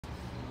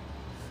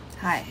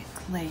Hi,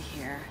 Clay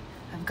here.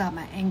 I've got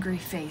my angry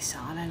face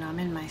on and I'm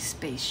in my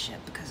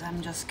spaceship because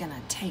I'm just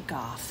gonna take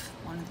off.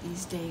 One of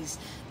these days,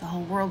 the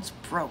whole world's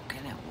broke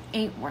and it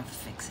ain't worth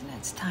fixing.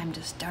 It's time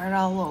to start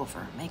all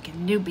over, make a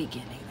new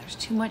beginning. There's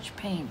too much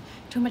pain,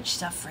 too much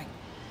suffering.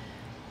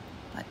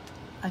 But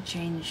a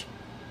change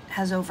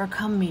has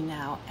overcome me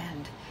now,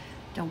 and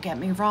don't get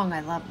me wrong,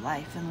 I love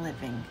life and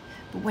living.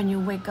 But when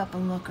you wake up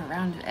and look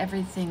around at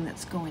everything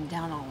that's going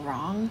down all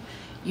wrong,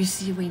 you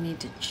see we need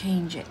to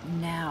change it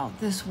now.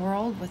 This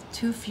world with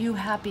too few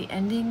happy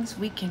endings,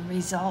 we can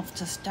resolve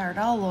to start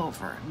all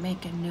over,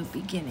 make a new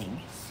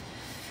beginning.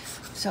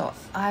 So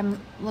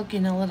I'm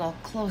looking a little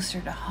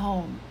closer to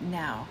home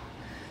now,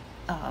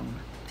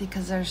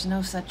 because there's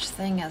no such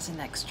thing as an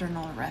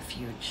external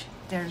refuge.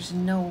 There's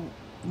no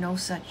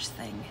such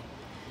thing.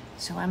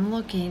 So I'm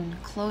looking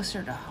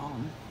closer to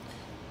home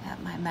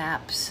at my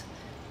maps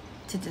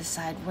to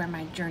decide where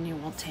my journey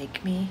will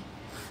take me.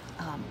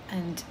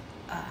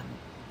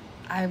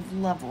 I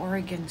love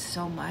Oregon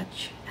so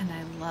much, and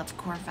I love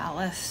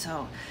Corvallis,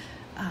 so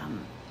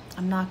I'm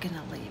not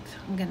gonna leave.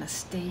 I'm gonna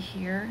stay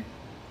here,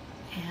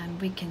 and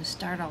we can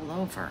start all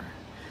over.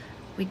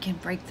 We can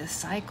break the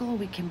cycle,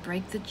 we can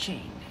break the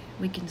chain.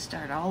 We can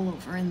start all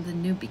over in the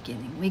new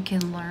beginning. We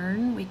can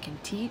learn, we can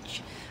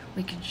teach,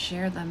 we can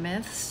share the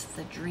myths,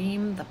 the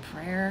dream, the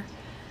prayer,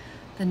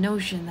 the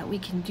notion that we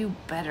can do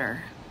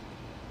better.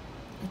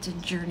 It's a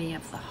journey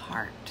of the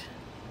heart.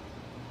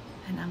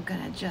 And I'm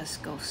gonna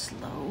just go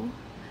slow,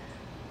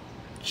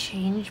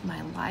 change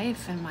my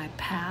life and my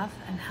path,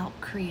 and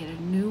help create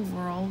a new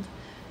world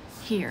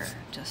here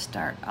to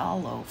start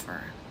all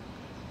over.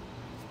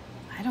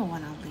 I don't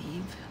want to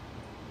leave.